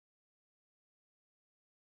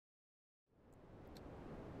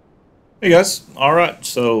Hey guys, alright,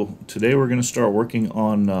 so today we're going to start working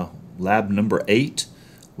on lab number 8,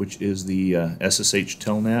 which is the SSH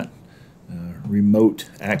Telnet,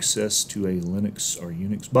 remote access to a Linux or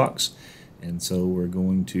Unix box. And so we're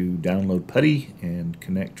going to download PUTTY and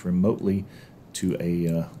connect remotely to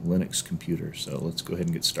a Linux computer. So let's go ahead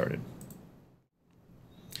and get started.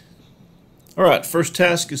 Alright, first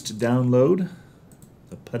task is to download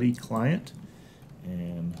the PUTTY client,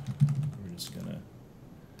 and we're just going to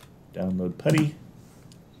download PUTTY.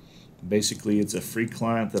 Basically, it's a free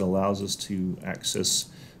client that allows us to access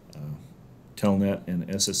Telnet and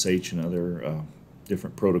SSH and other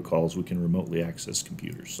different protocols. We can remotely access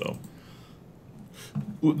computers. So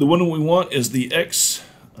the one we want is the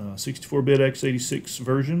 64-bit x86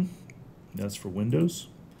 version. That's for Windows.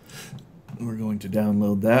 We're going to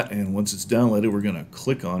download that, and once it's downloaded, we're going to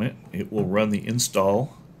click on it. It will run the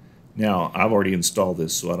install. Now, I've already installed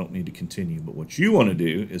this, so I don't need to continue. But what you want to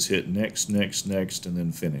do is hit next, next, next, and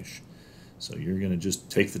then finish. So you're going to just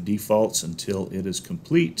take the defaults until it is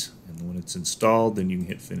complete. And when it's installed, then you can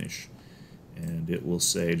hit finish. And it will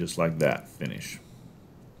say just like that, finish.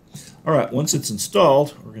 All right, once it's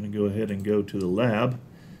installed, we're going to go ahead and go to the lab.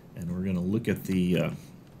 And we're going to look at the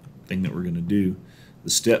thing that we're going to do. The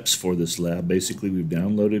steps for this lab. Basically, we've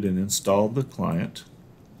downloaded and installed the client.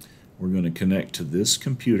 We're going to connect to this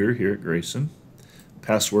computer here at Grayson.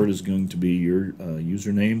 Password is going to be your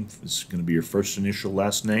username. It's going to be your first initial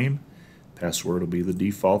last name. Password will be the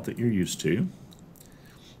default that you're used to.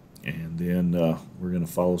 And then we're going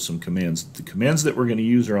to follow some commands. The commands that we're going to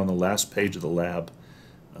use are on the last page of the lab.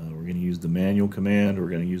 We're going to use the manual command. We're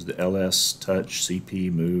going to use the ls, touch,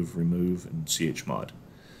 cp, move, remove, and chmod.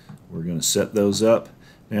 We're going to set those up.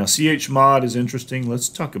 Now, chmod is interesting. Let's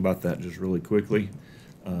talk about that just really quickly.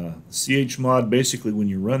 chmod, basically when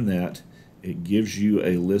you run that, it gives you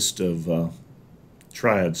a list of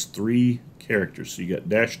triads, 3 characters. So you got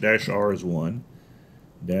 --r is 1,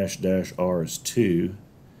 --r is 2,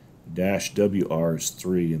 -wr is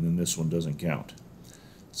 3, and then this one doesn't count.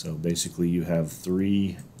 So basically you have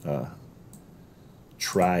 3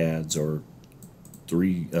 triads, or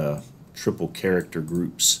 3 triple character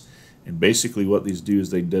groups. And basically what these do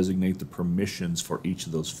is they designate the permissions for each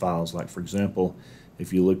of those files. Like, for example,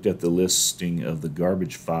 if you looked at the listing of the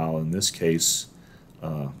garbage file, in this case,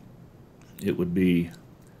 it would be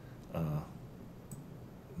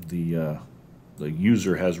the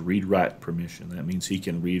user has read-write permission. That means he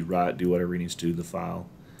can read, write, do whatever he needs to do the file.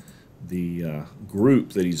 The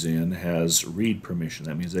group that he's in has read permission.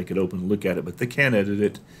 That means they could open and look at it, but they can't edit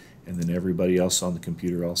it. And then everybody else on the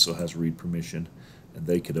computer also has read permission, and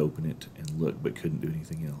they could open it and look, but couldn't do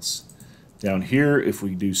anything else. Down here, if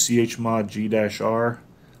we do chmod g-r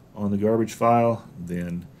on the garbage file,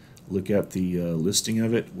 then look at the listing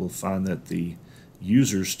of it, we'll find that the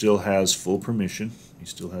user still has full permission. He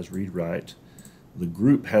still has read-write. The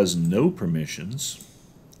group has no permissions,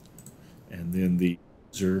 and then the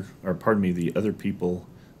user, or pardon me, the other people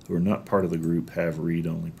who are not part of the group have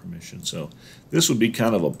read-only permission. So this would be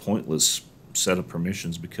kind of a pointless set of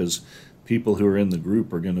permissions, because people who are in the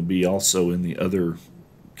group are going to be also in the other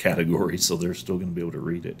category, so they're still going to be able to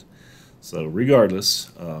read it. So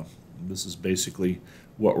regardless, this is basically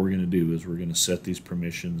what we're going to do, is we're going to set these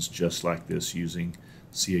permissions just like this using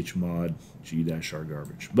chmod g-r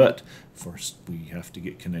garbage. But first we have to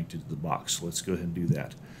get connected to the box, so let's go ahead and do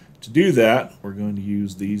that. To do that, we're going to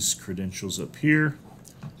use these credentials up here.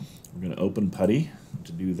 We're going to open PUTTY.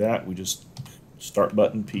 To do that, we just start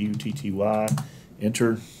button, PUTTY,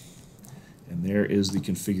 enter, and there is the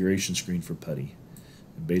configuration screen for PUTTY.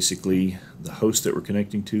 Basically, the host that we're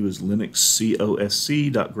connecting to is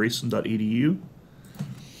linuxcosc.grayson.edu.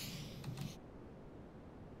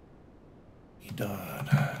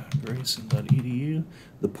 .grayson.edu.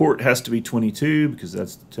 The port has to be 22 because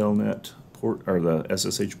that's the Telnet port, or the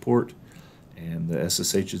SSH port, and the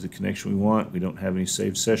SSH is the connection we want. We don't have any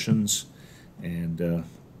saved sessions, and we'll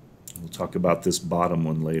talk about this bottom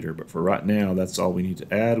one later, but for right now, that's all we need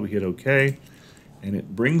to add. We hit OK, and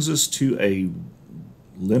it brings us to a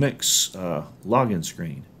Linux login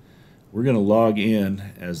screen. We're going to log in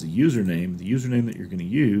as the username. The username that you're going to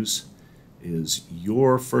use is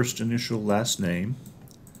your first initial last name.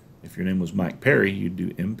 If your name was Mike Perry, you'd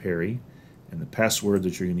do M. Perry, and the password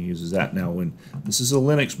that you're going to use is that. Now, when this is a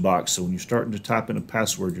Linux box, so when you're starting to type in a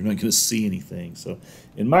password, you're not going to see anything. So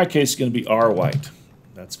in my case, it's going to be R. White.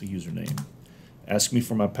 That's the username. Ask me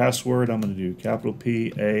for my password. I'm going to do capital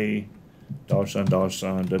P, A, $,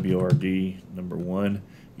 WRD, number 1.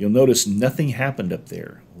 You'll notice nothing happened up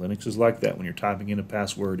there. Linux is like that. When you're typing in a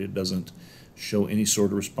password, it doesn't show any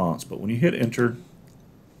sort of response. But when you hit enter,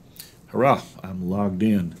 hurrah, I'm logged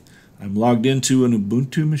in. I'm logged into an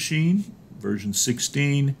Ubuntu machine, version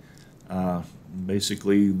 16.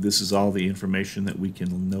 Basically, this is all the information that we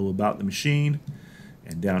can know about the machine.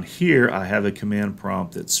 And down here, I have a command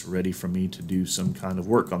prompt that's ready for me to do some kind of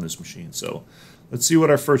work on this machine. So let's see what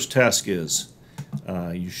our first task is.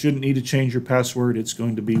 You shouldn't need to change your password. It's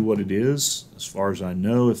going to be what it is, as far as I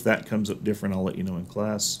know. If that comes up different, I'll let you know in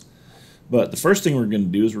class. But the first thing we're going to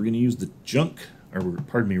do is we're going to use the we're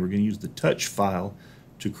going to use the touch file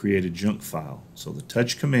to create a junk file. So the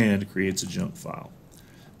touch command creates a junk file.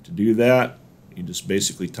 To do that, you just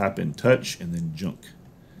basically type in touch and then junk.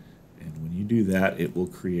 And when you do that, it will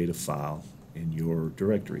create a file in your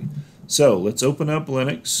directory. So let's open up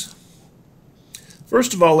Linux.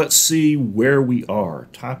 First of all, let's see where we are.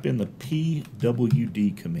 Type in the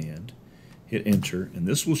pwd command, hit enter, and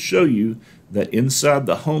this will show you that inside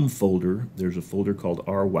the home folder, there's a folder called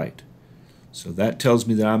rwrite. So that tells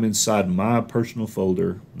me that I'm inside my personal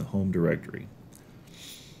folder, the home directory.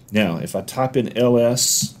 Now, if I type in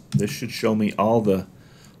ls, this should show me all the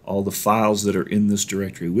files that are in this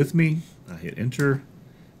directory with me. I hit enter.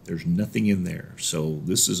 There's nothing in there. So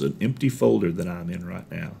this is an empty folder that I'm in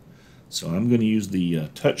right now. So I'm going to use the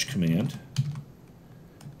touch command,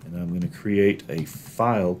 and I'm going to create a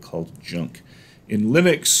file called junk. In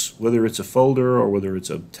Linux, whether it's a folder or whether it's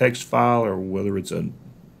a text file or whether it's a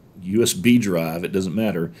USB drive, it doesn't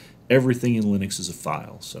matter. Everything in Linux is a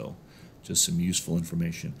file. So just some useful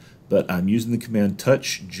information. But I'm using the command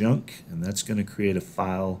touch junk, and that's going to create a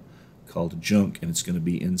file called junk, and it's going to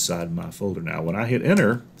be inside my folder. Now, when I hit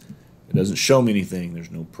enter, it doesn't show me anything.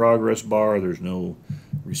 There's no progress bar. There's no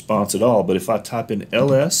response at all. But if I type in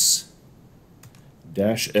ls-l,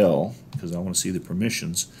 because I want to see the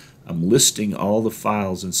permissions, I'm listing all the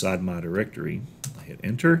files inside my directory. I hit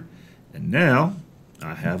enter, and now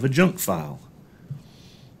I have a junk file.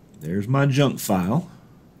 There's my junk file,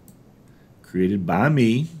 created by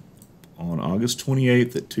me on August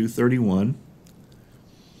 28th at 2:31.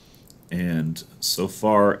 And so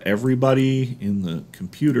far, everybody in the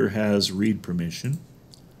computer has read permission.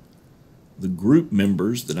 The group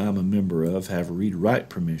members that I'm a member of have read-write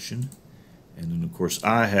permission. And then, of course,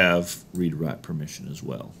 I have read-write permission as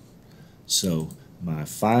well. So my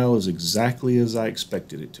file is exactly as I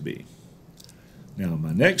expected it to be. Now,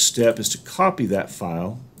 my next step is to copy that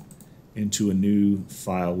file into a new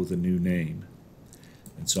file with a new name.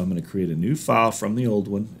 And so I'm going to create a new file from the old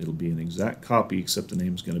one. It'll be an exact copy, except the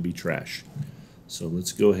name's going to be trash. So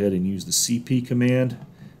let's go ahead and use the cp command.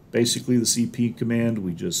 Basically, the cp command,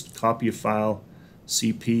 we just copy a file,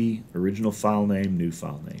 cp, original file name, new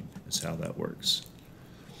file name, is how that works.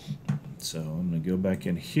 So I'm going to go back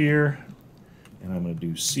in here, and I'm going to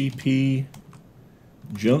do cp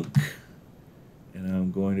junk, and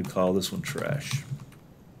I'm going to call this one trash.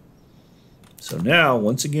 So now,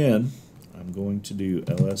 once again, I'm going to do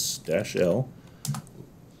ls-l.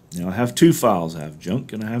 Now I have two files. I have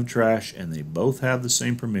junk and I have trash, and they both have the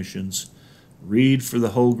same permissions. Read for the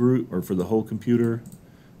whole group, or for the whole computer.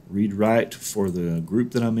 Read write for the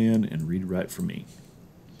group that I'm in, and read write for me.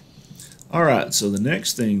 Alright, so the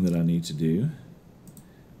next thing that I need to do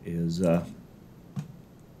is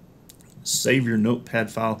save your notepad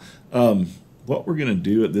file. What we're going to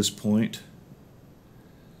do at this point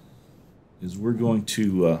is we're going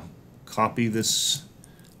to copy this,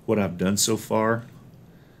 what I've done so far.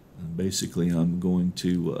 And basically, I'm going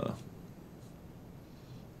to,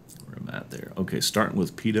 where am I at there? Okay, starting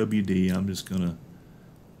with PWD, I'm just going to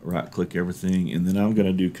right-click everything, and then I'm going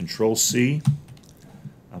to do Control-C.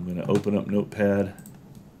 I'm going to open up Notepad,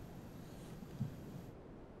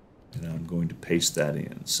 and I'm going to paste that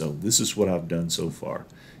in. So this is what I've done so far,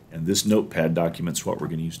 and this Notepad document's what we're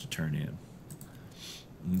going to use to turn in.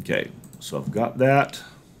 Okay, so I've got that.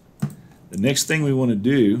 The next thing we want to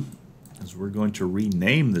do is we're going to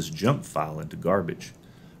rename this junk file into garbage.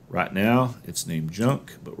 Right now it's named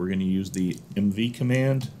junk, but we're going to use the mv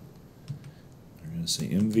command. We're going to say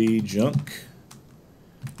mv junk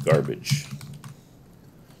garbage.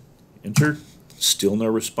 Enter. Still no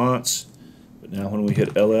response. But now when we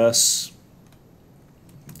hit ls-l,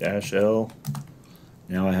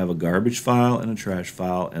 now I have a garbage file and a trash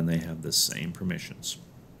file, and they have the same permissions.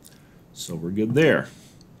 So we're good there.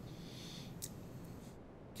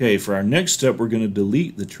 Okay, for our next step, we're going to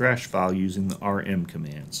delete the trash file using the rm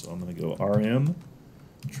command. So I'm going to go rm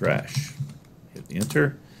trash. Hit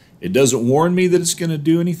enter. It doesn't warn me that it's going to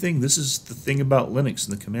do anything. This is the thing about Linux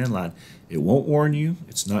and the command line. It won't warn you.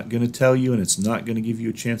 It's not going to tell you, and it's not going to give you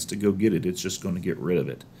a chance to go get it. It's just going to get rid of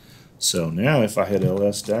it. So now if I hit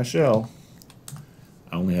ls-l,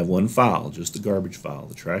 I only have one file, just the garbage file.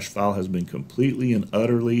 The trash file has been completely and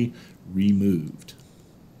utterly removed.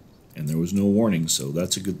 And there was no warning, so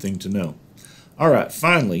that's a good thing to know. All right,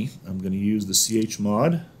 finally, I'm going to use the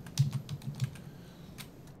chmod.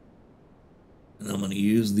 And I'm going to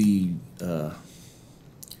use the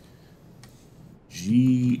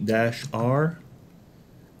G-R,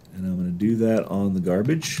 and I'm going to do that on the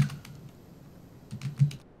garbage.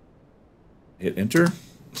 Hit enter.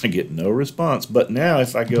 I get no response. But now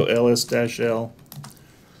if I go ls-l,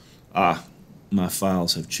 my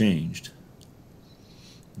files have changed.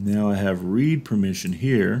 Now I have read permission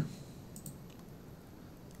here.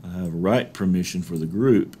 I have write permission for the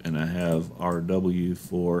group, and I have RW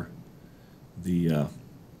for the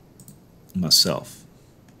myself.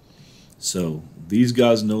 So these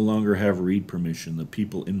guys no longer have read permission, the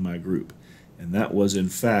people in my group. And that was in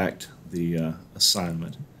fact the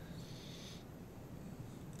assignment.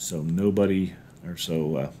 So nobody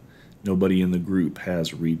in the group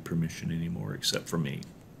has read permission anymore except for me.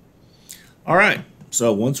 All right,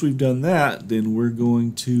 so once we've done that, then we're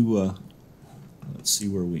going to let's see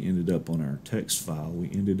where we ended up on our text file. We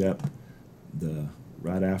ended up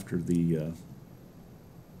right after the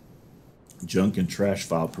junk and trash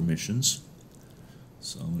file permissions.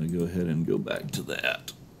 So I'm going to go ahead and go back to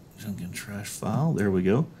that junk and trash file. There we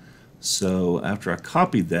go. So after I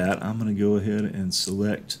copied that, I'm going to go ahead and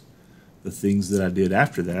select the things that I did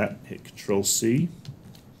after that. Hit Control-C.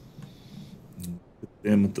 Put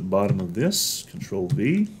them at the bottom of this.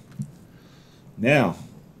 Control-V. Now,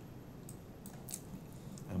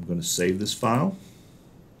 I'm going to save this file.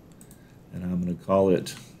 And I'm going to call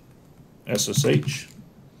it SSH.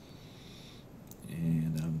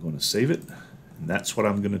 And I'm going to save it. And that's what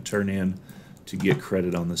I'm going to turn in to get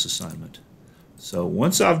credit on this assignment. So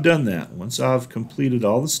once I've done that, once I've completed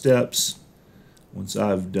all the steps, once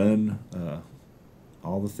I've done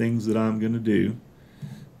all the things that I'm going to do,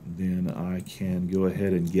 then I can go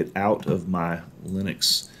ahead and get out of my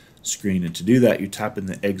Linux screen. And to do that, you type in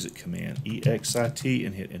the exit command, EXIT,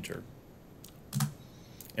 and hit enter.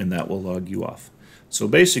 And that will log you off. So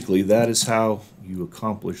basically, that is how you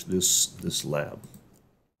accomplish this lab.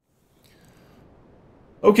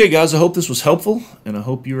 Okay, guys, I hope this was helpful, and I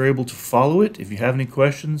hope you were able to follow it. If you have any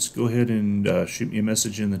questions, go ahead and shoot me a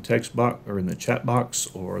message in the text box or in the chat box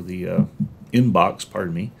or the inbox,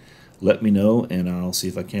 pardon me. Let me know, and I'll see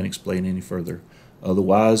if I can explain any further.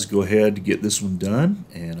 Otherwise, go ahead, get this one done,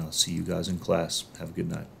 and I'll see you guys in class. Have a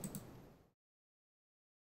good night.